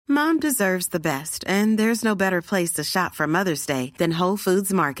Mom deserves the best, and there's no better place to shop for Mother's Day than Whole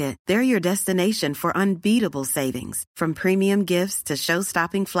Foods Market. They're your destination for unbeatable savings, from premium gifts to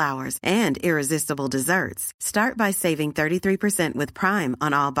show-stopping flowers and irresistible desserts. Start by saving 33% with Prime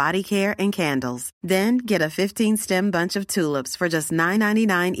on all body care and candles. Then get a 15-stem bunch of tulips for just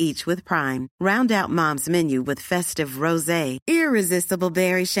 $9.99 each with Prime. Round out Mom's menu with festive rosé, irresistible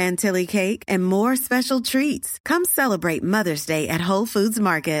berry chantilly cake, and more special treats. Come celebrate Mother's Day at Whole Foods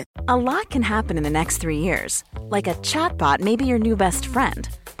Market. A lot can happen in the next 3 years. Like a chatbot may be your new best friend.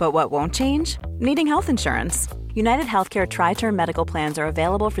 But what won't change? Needing health insurance. United Healthcare Tri-Term Medical Plans are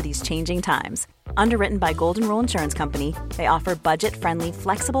available for these changing times. Underwritten by Golden Rule Insurance Company, they offer budget-friendly,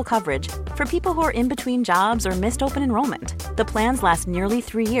 flexible coverage for people who are in between jobs or missed open enrollment. The plans last nearly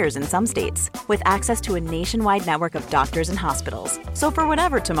 3 years in some states, with access to a nationwide network of doctors and hospitals. So for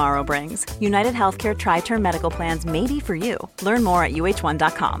whatever tomorrow brings, United Healthcare Tri-Term Medical Plans may be for you. Learn more at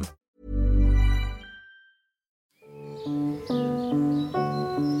uh1.com.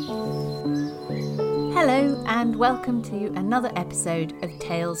 Hello and welcome to another episode of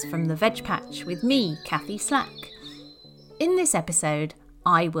Tales from the Veg Patch with me, Kathy Slack. In this episode,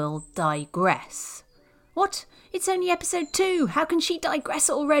 I will digress. What? It's only episode 2. How can she digress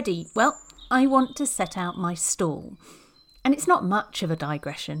already? Well, I want to set out my stall. And it's not much of a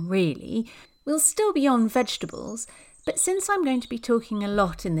digression, really. We'll still be on vegetables, but since I'm going to be talking a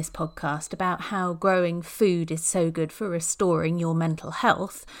lot in this podcast about how growing food is so good for restoring your mental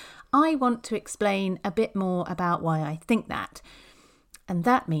health, I want to explain a bit more about why I think that. And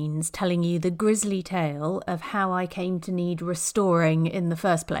that means telling you the grisly tale of how I came to need restoring in the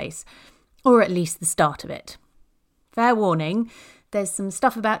first place, or at least the start of it. Fair warning, there's some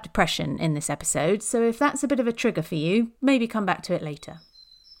stuff about depression in this episode, so if that's a bit of a trigger for you, maybe come back to it later.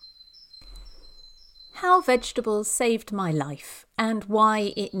 How vegetables saved my life and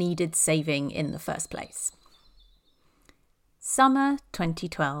why it needed saving in the first place. Summer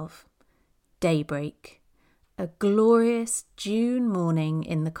 2012. Daybreak. A glorious June morning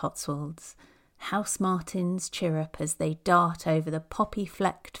in the Cotswolds. House martins chirrup as they dart over the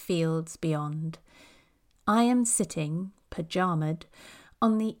poppy-flecked fields beyond. I am sitting, pyjama'd,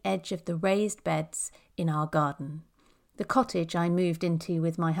 on the edge of the raised beds in our garden. The cottage I moved into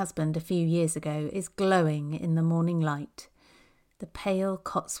with my husband a few years ago is glowing in the morning light. The pale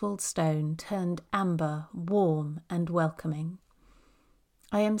Cotswold stone turned amber, warm and welcoming.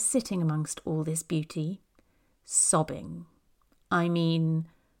 I am sitting amongst all this beauty, sobbing. I mean,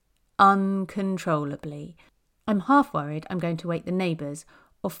 uncontrollably. I'm half worried I'm going to wake the neighbours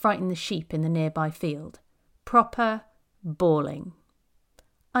or frighten the sheep in the nearby field. Proper bawling.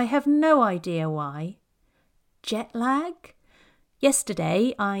 I have no idea why. Jet lag?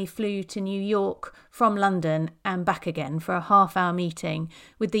 Yesterday, I flew to New York from London and back again for a half-hour meeting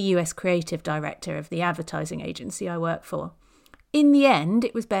with the US creative director of the advertising agency I work for. In the end,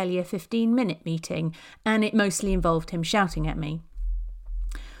 it was barely a 15-minute meeting, and it mostly involved him shouting at me.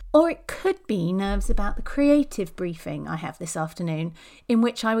 Or it could be nerves about the creative briefing I have this afternoon, in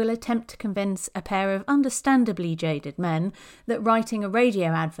which I will attempt to convince a pair of understandably jaded men that writing a radio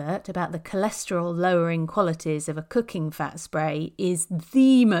advert about the cholesterol-lowering qualities of a cooking fat spray is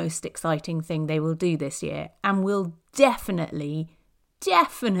the most exciting thing they will do this year, and will definitely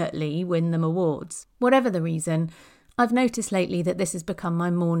win them awards. Whatever the reason, I've noticed lately that this has become my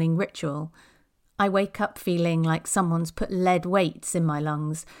morning ritual. I wake up feeling like someone's put lead weights in my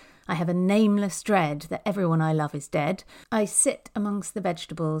lungs. I have a nameless dread that everyone I love is dead. I sit amongst the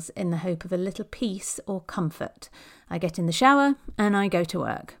vegetables in the hope of a little peace or comfort. I get in the shower and I go to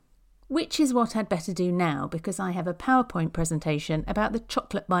work. Which is what I'd better do now, because I have a PowerPoint presentation about the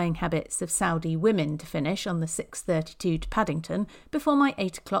chocolate buying habits of Saudi women to finish on the 6:32 to Paddington before my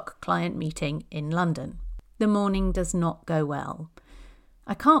 8 o'clock client meeting in London. The morning does not go well.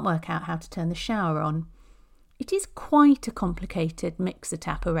 I can't work out how to turn the shower on. It is quite a complicated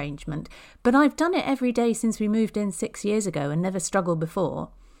mixer-tap arrangement, but I've done it every day since we moved in 6 years ago and never struggled before.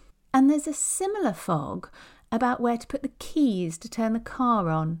 And there's a similar fog about where to put the keys to turn the car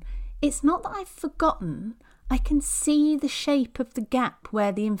on. It's not that I've forgotten. I can see the shape of the gap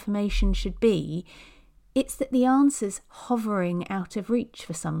where the information should be. It's that the answer's hovering out of reach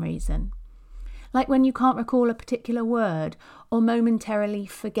for some reason. Like when you can't recall a particular word or momentarily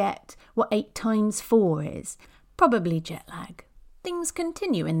forget what 8 times 4 is. Probably jet lag. Things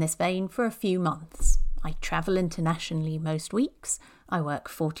continue in this vein for a few months. I travel internationally most weeks. I work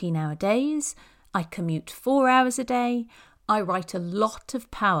 14-hour days. I commute 4 hours a day. I write a lot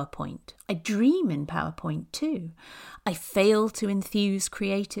of PowerPoint. I dream in PowerPoint too. I fail to enthuse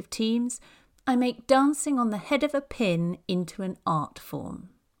creative teams. I make dancing on the head of a pin into an art form.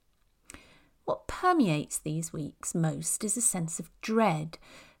 What permeates these weeks most is a sense of dread,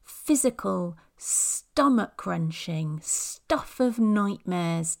 physical, stomach-wrenching, stuff of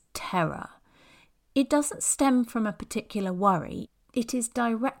nightmares terror. It doesn't stem from a particular worry. It is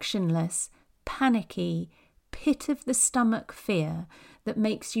directionless, panicky, pit-of-the-stomach fear that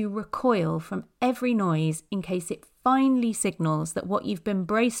makes you recoil from every noise in case it finally signals that what you've been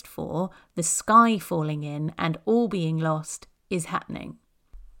braced for, the sky falling in and all being lost, is happening.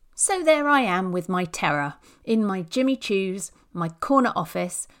 So there I am with my terror, in my Jimmy Choos, my corner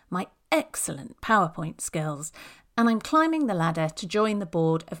office, my excellent PowerPoint skills, and I'm climbing the ladder to join the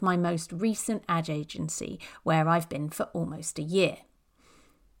board of my most recent ad agency, where I've been for almost a year.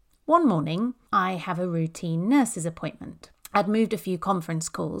 One morning, I have a routine nurse's appointment. I'd moved a few conference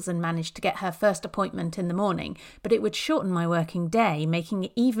calls and managed to get her first appointment in the morning, but it would shorten my working day, making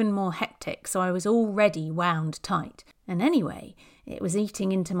it even more hectic, so I was already wound tight. And anyway, it was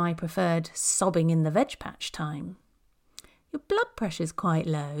eating into my preferred sobbing in the veg patch time. "Your blood pressure's quite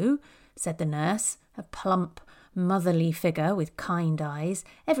low," said the nurse, a plump, motherly figure with kind eyes,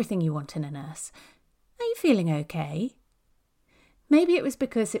 everything you want in a nurse. "Are you feeling okay?" Maybe it was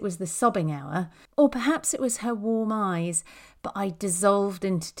because it was the sobbing hour, or perhaps it was her warm eyes, but I dissolved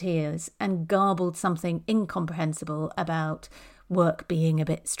into tears and garbled something incomprehensible about work being a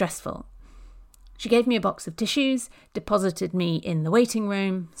bit stressful. She gave me a box of tissues, deposited me in the waiting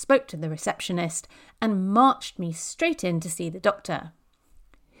room, spoke to the receptionist, and marched me straight in to see the doctor,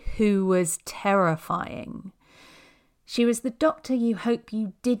 who was terrifying. She was the doctor you hope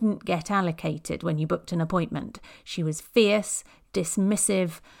you didn't get allocated when you booked an appointment. She was fierce,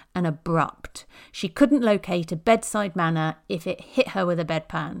 dismissive, and abrupt. She couldn't locate a bedside manner if it hit her with a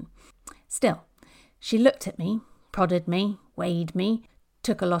bedpan. Still, she looked at me, prodded me, weighed me,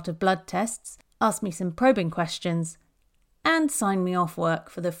 took a lot of blood tests, asked me some probing questions, and signed me off work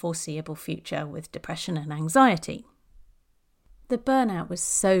for the foreseeable future with depression and anxiety. The burnout was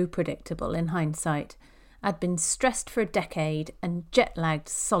so predictable in hindsight. I'd been stressed for a decade and jet-lagged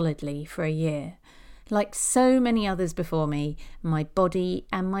solidly for a year. Like so many others before me, my body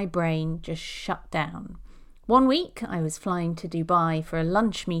and my brain just shut down. One week, I was flying to Dubai for a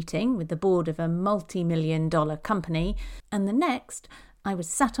lunch meeting with the board of a multi-million-dollar company, and the next, I was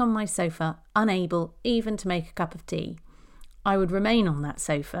sat on my sofa, unable even to make a cup of tea. I would remain on that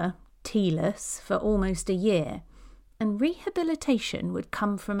sofa, tealess, for almost a year, and rehabilitation would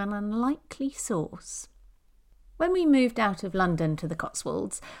come from an unlikely source. When we moved out of London to the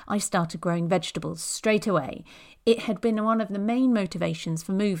Cotswolds, I started growing vegetables straight away. It had been one of the main motivations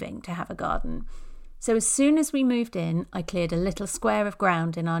for moving, to have a garden. So as soon as we moved in, I cleared a little square of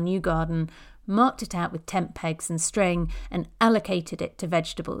ground in our new garden, marked it out with tent pegs and string, and allocated it to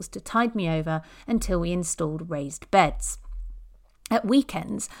vegetables to tide me over until we installed raised beds. At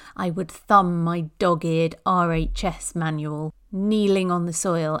weekends, I would thumb my dog-eared RHS manual, kneeling on the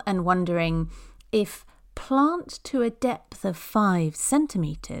soil and wondering if plant to a depth of 5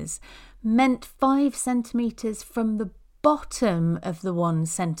 centimetres meant 5 centimetres from the bottom of the 1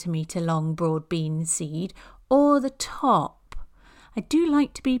 centimetre long broad bean seed or the top. I do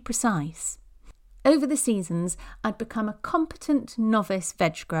like to be precise. Over the seasons, I'd become a competent novice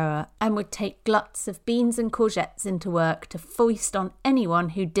veg grower and would take gluts of beans and courgettes into work to foist on anyone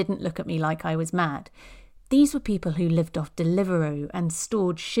who didn't look at me like I was mad. These were people who lived off Deliveroo and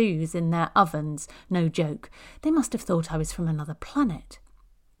stored shoes in their ovens. No joke. They must have thought I was from another planet.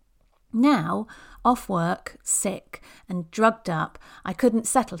 Now, off work, sick, and drugged up, I couldn't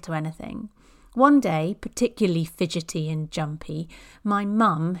settle to anything. One day, particularly fidgety and jumpy, my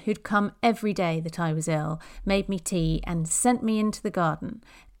mum, who'd come every day that I was ill, made me tea and sent me into the garden.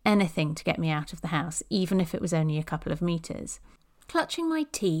 Anything to get me out of the house, even if it was only a couple of metres. Clutching my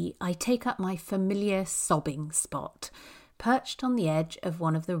tea, I take up my familiar sobbing spot, perched on the edge of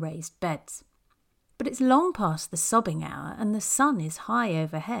one of the raised beds. But it's long past the sobbing hour and the sun is high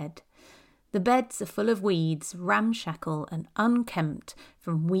overhead. The beds are full of weeds, ramshackle and unkempt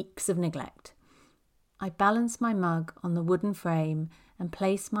from weeks of neglect. I balance my mug on the wooden frame and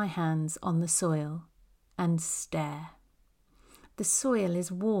place my hands on the soil and stare. The soil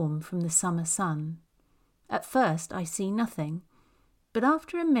is warm from the summer sun. At first I see nothing. But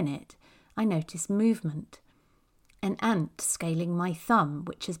after a minute, I notice movement. An ant scaling my thumb,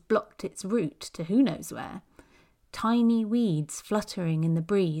 which has blocked its route to who knows where. Tiny weeds fluttering in the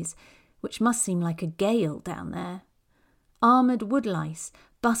breeze, which must seem like a gale down there. Armoured woodlice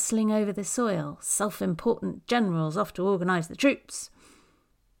bustling over the soil, self-important generals off to organise the troops.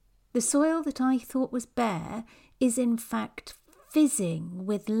 The soil that I thought was bare is in fact fizzing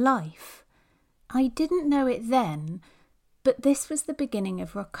with life. I didn't know it then, but this was the beginning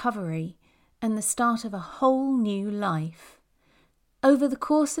of recovery, and the start of a whole new life. Over the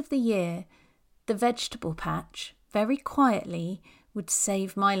course of the year, the vegetable patch, very quietly, would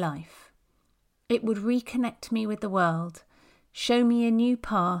save my life. It would reconnect me with the world, show me a new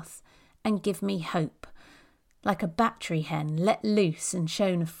path, and give me hope, like a battery hen let loose and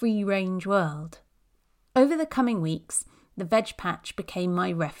shown a free-range world. Over the coming weeks, the veg patch became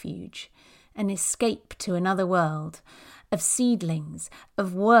my refuge, an escape to another world, of seedlings,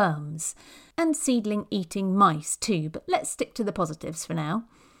 of worms, and seedling-eating mice too, but let's stick to the positives for now.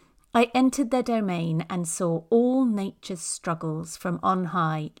 I entered their domain and saw all nature's struggles from on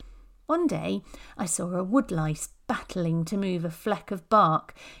high. One day, I saw a woodlice battling to move a fleck of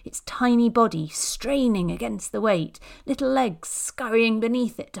bark, its tiny body straining against the weight, little legs scurrying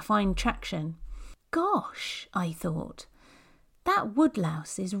beneath it to find traction. Gosh, I thought, that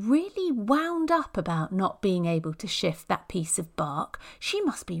woodlouse is really wound up about not being able to shift that piece of bark. She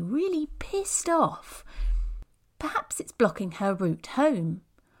must be really pissed off. Perhaps it's blocking her route home,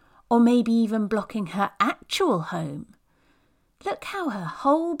 or maybe even blocking her actual home. Look how her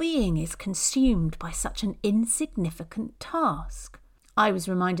whole being is consumed by such an insignificant task. I was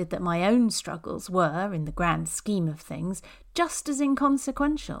reminded that my own struggles were, in the grand scheme of things, just as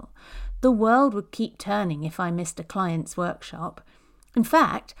inconsequential. The world would keep turning if I missed a client's workshop. In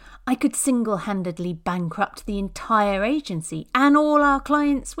fact, I could single-handedly bankrupt the entire agency and all our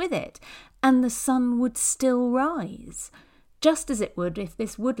clients with it, and the sun would still rise, just as it would if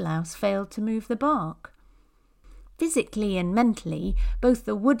this woodlouse failed to move the bark. Physically and mentally, both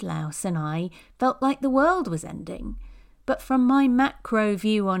the woodlouse and I felt like the world was ending. But from my macro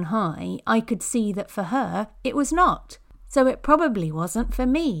view on high, I could see that for her, it was not. So it probably wasn't for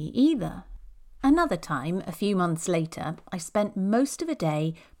me either. Another time, a few months later, I spent most of a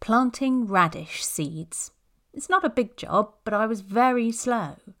day planting radish seeds. It's not a big job, but I was very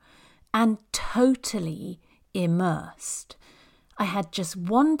slow and totally immersed. I had just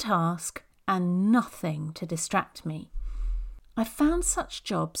one task and nothing to distract me. I found such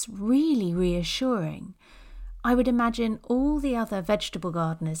jobs really reassuring. I would imagine all the other vegetable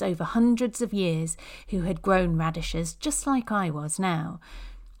gardeners over hundreds of years who had grown radishes just like I was now.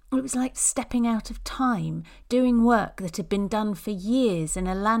 It was like stepping out of time, doing work that had been done for years in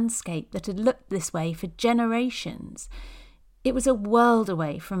a landscape that had looked this way for generations. It was a world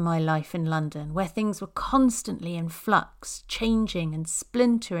away from my life in London, where things were constantly in flux, changing and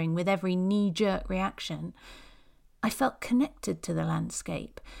splintering with every knee-jerk reaction. I felt connected to the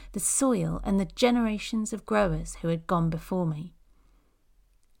landscape, the soil and the generations of growers who had gone before me.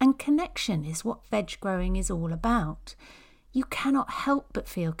 And connection is what veg growing is all about. You cannot help but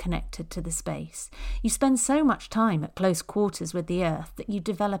feel connected to the space. You spend so much time at close quarters with the earth that you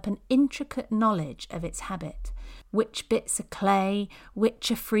develop an intricate knowledge of its habit. Which bits are clay,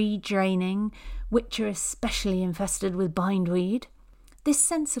 which are free draining, which are especially infested with bindweed. This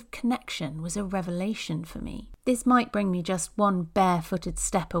sense of connection was a revelation for me. This might bring me just one barefooted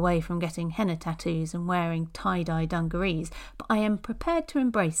step away from getting henna tattoos and wearing tie-dye dungarees, but I am prepared to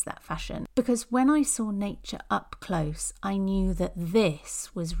embrace that fashion, because when I saw nature up close, I knew that this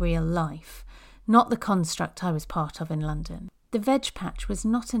was real life, not the construct I was part of in London. The veg patch was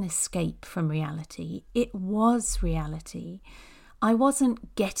not an escape from reality, it was reality. I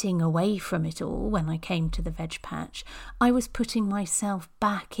wasn't getting away from it all when I came to the veg patch. I was putting myself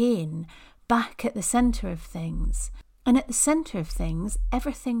back in, back at the centre of things. And at the centre of things,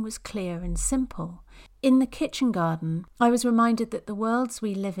 everything was clear and simple. In the kitchen garden, I was reminded that the worlds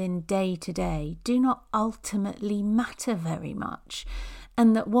we live in day to day do not ultimately matter very much,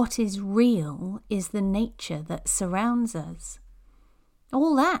 and that what is real is the nature that surrounds us.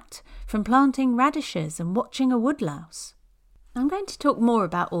 All that from planting radishes and watching a woodlouse. I'm going to talk more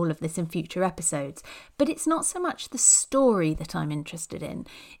about all of this in future episodes, but it's not so much the story that I'm interested in.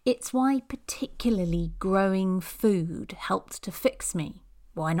 It's why particularly growing food helped to fix me.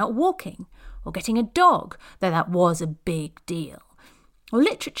 Why not walking? Or getting a dog, though that was a big deal. Or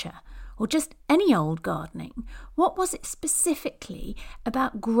literature, or just any old gardening. What was it specifically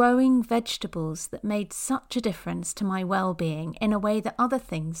about growing vegetables that made such a difference to my well-being in a way that other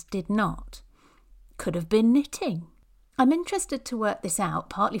things did not? Could have been knitting. I'm interested to work this out,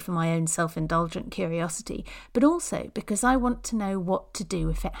 partly for my own self-indulgent curiosity, but also because I want to know what to do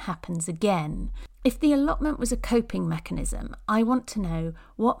if it happens again. If the allotment was a coping mechanism, I want to know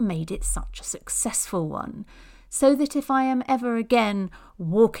what made it such a successful one, so that if I am ever again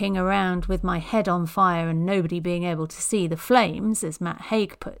walking around with my head on fire and nobody being able to see the flames, as Matt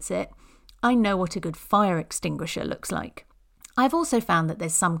Haig puts it, I know what a good fire extinguisher looks like. I've also found that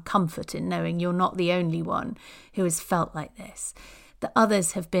there's some comfort in knowing you're not the only one who has felt like this. that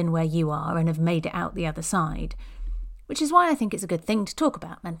others have been where you are and have made it out the other side. Which is why I think it's a good thing to talk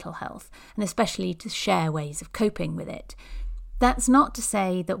about mental health, and especially to share ways of coping with it. That's not to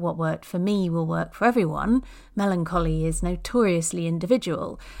say that what worked for me will work for everyone. Melancholy is notoriously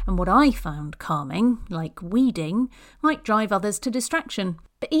individual, and what I found calming, like weeding, might drive others to distraction.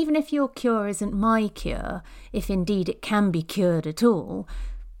 But even if your cure isn't my cure, if indeed it can be cured at all,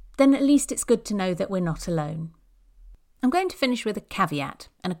 then at least it's good to know that we're not alone. I'm going to finish with a caveat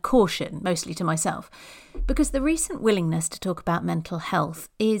and a caution, mostly to myself, because the recent willingness to talk about mental health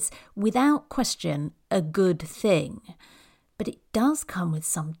is, without question, a good thing. But it does come with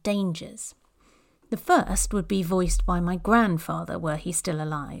some dangers. The first would be voiced by my grandfather were he still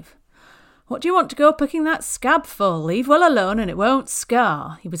alive. "What do you want to go picking that scab for? Leave well alone and it won't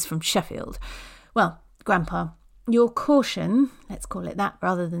scar." He was from Sheffield. Well, Grandpa, your caution, let's call it that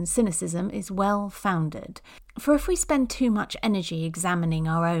rather than cynicism, is well founded. For if we spend too much energy examining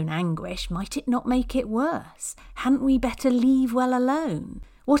our own anguish, might it not make it worse? Hadn't we better leave well alone?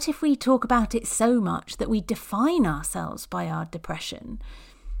 What if we talk about it so much that we define ourselves by our depression?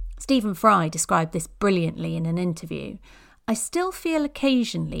 Stephen Fry described this brilliantly in an interview. "I still feel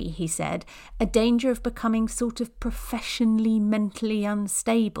occasionally," he said, "a danger of becoming sort of professionally mentally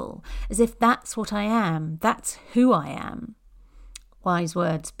unstable, as if that's what I am, that's who I am." Wise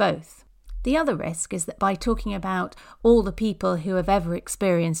words both. The other risk is that by talking about all the people who have ever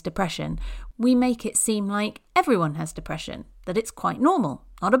experienced depression, we make it seem like everyone has depression, that it's quite normal,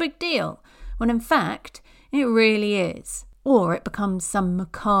 not a big deal, when in fact it really is. Or it becomes some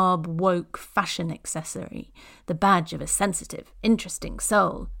macabre, woke fashion accessory, the badge of a sensitive, interesting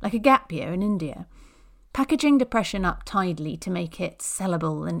soul, like a gap year in India. Packaging depression up tidily to make it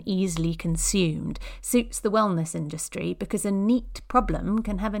sellable and easily consumed suits the wellness industry because a neat problem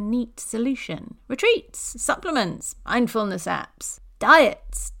can have a neat solution. Retreats, supplements, mindfulness apps,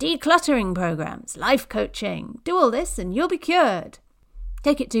 diets, decluttering programs, life coaching. Do all this and you'll be cured.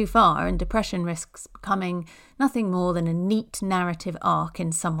 Take it too far and depression risks becoming nothing more than a neat narrative arc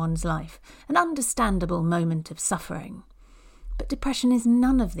in someone's life, an understandable moment of suffering. But depression is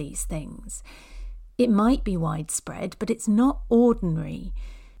none of these things. It might be widespread, but it's not ordinary.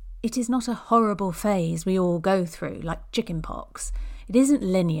 It is not a horrible phase we all go through, like chickenpox. It isn't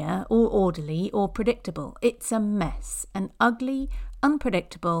linear or orderly or predictable. It's a mess, an ugly,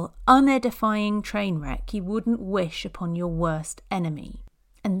 unpredictable, unedifying train wreck you wouldn't wish upon your worst enemy.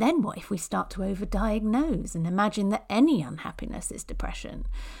 And then what if we start to overdiagnose and imagine that any unhappiness is depression?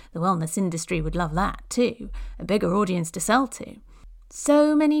 The wellness industry would love that too, a bigger audience to sell to.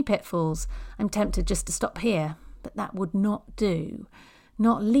 So many pitfalls. I'm tempted just to stop here, but that would not do.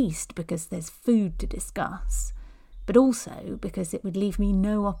 Not least because there's food to discuss, but also because it would leave me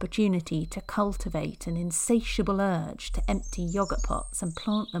no opportunity to cultivate an insatiable urge to empty yogurt pots and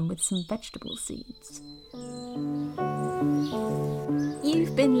plant them with some vegetable seeds.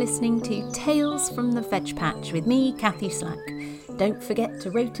 You've been listening to Tales from the Veg Patch with me, Kathy Slack. Don't forget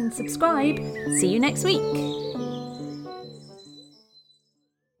to rate and subscribe. See you next week.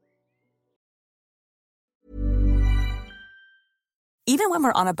 Even when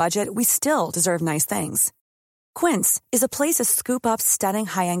we're on a budget, we still deserve nice things. Quince is a place to scoop up stunning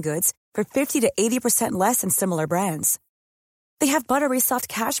high-end goods for 50 to 80% less than similar brands. They have buttery soft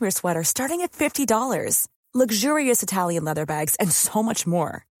cashmere sweaters starting at $50, luxurious Italian leather bags, and so much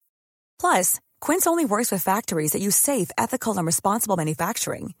more. Plus, Quince only works with factories that use safe, ethical, and responsible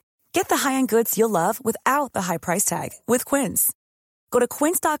manufacturing. Get the high-end goods you'll love without the high price tag with Quince. Go to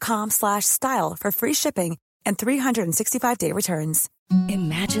quince.com/style for free shipping and 365-day returns.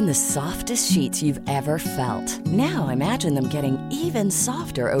 Imagine the softest sheets you've ever felt. Now imagine them getting even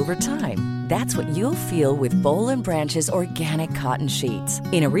softer over time. That's what you'll feel with Boll & Branch's organic cotton sheets.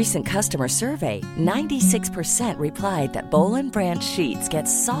 In a recent customer survey, 96% replied that Boll & Branch sheets get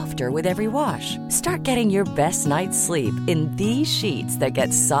softer with every wash. Start getting your best night's sleep in these sheets that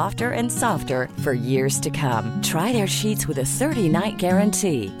get softer and softer for years to come. Try their sheets with a 30-night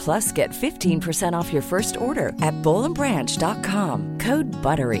guarantee. Plus, get 15% off your first order at bollandbranch.com. Code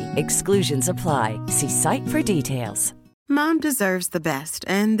BUTTERY. Exclusions apply. See site for details. Mom deserves the best,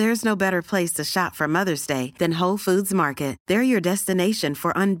 and there's no better place to shop for Mother's Day than Whole Foods Market. They're your destination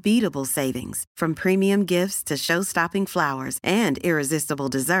for unbeatable savings, from premium gifts to show-stopping flowers and irresistible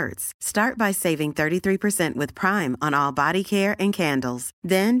desserts. Start by saving 33% with Prime on all body care and candles.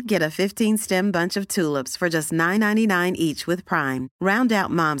 Then get a 15-stem bunch of tulips for just $9.99 each with Prime. Round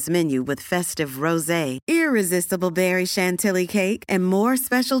out Mom's menu with festive rosé, irresistible berry chantilly cake, and more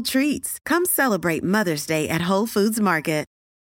special treats. Come celebrate Mother's Day at Whole Foods Market.